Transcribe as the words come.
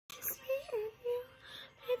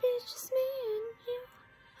it's just me and you,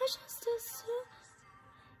 or just us two,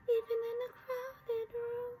 even in a crowded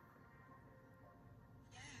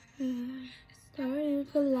room.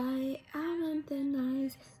 Started polite, I went the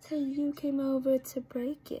nice, till you came over to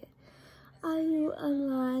break it. Are you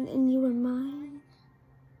online and you were mine?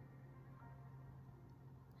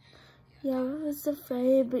 Yeah, I was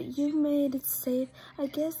afraid, but you made it safe. I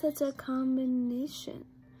guess that's our combination.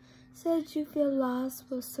 Said you feel lost,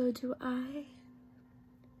 well so do I.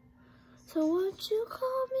 So won't you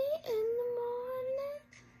call me in the morning?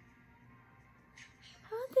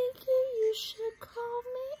 I think you should call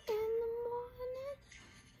me in the morning.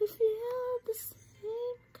 You feel the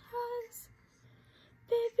same, 'cause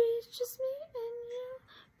baby, it's just me and you.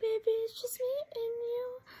 Baby, it's just me and you.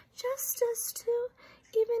 Just us two,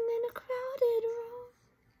 even in a crowded room.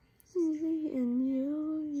 Me and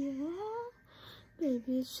you, yeah.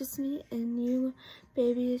 Baby, it's just me and you.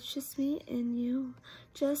 Baby, it's just me and you.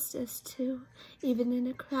 Just us two, even in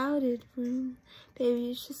a crowded room.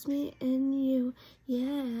 Baby, it's just me and you,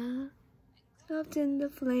 yeah. Gulped in the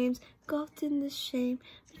flames, gulped in the shame,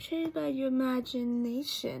 betrayed by your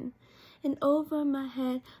imagination. And over my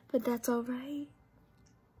head, but that's alright.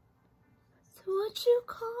 So won't you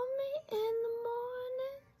call me in the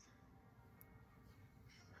morning?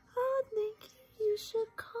 I think you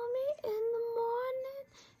should call me in the morning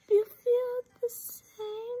if you feel the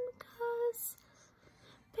same, 'cause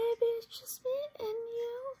baby, it's just me and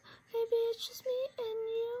you. Baby, it's just me and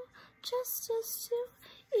you. Just us two,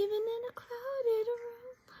 even in a crowded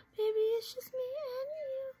room. Baby, it's just me and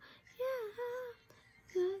you, yeah.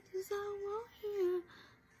 'Cause I won't hear.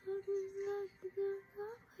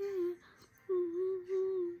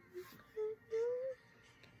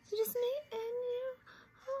 Just me and you.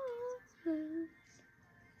 Oh,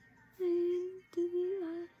 the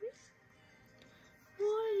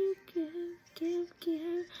more you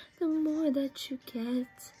give, the more that you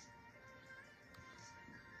get.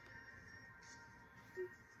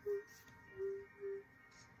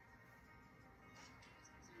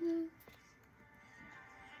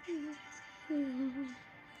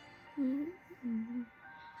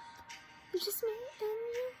 It's just me and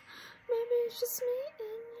you, maybe it's just me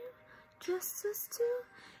and you, just us two,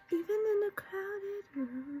 even in a crowded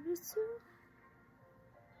room.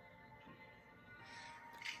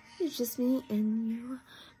 It's just me and you,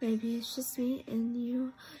 maybe it's just me and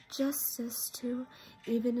you, just us two,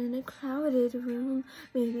 even in a crowded room.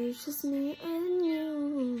 Maybe it's just me and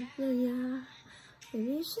you, yeah.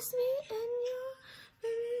 Maybe it's just me and you,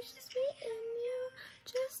 maybe it's just me and you,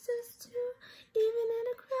 just us two, even in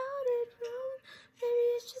a crowded room. Maybe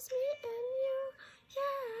it's just me and you,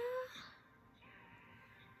 yeah.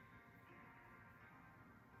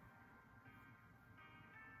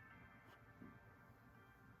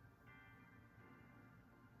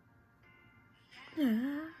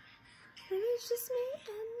 Yeah. Maybe it's just me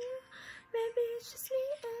and you, maybe it's just me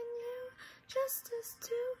and you, just us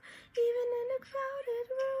two, even in a crowded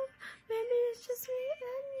room.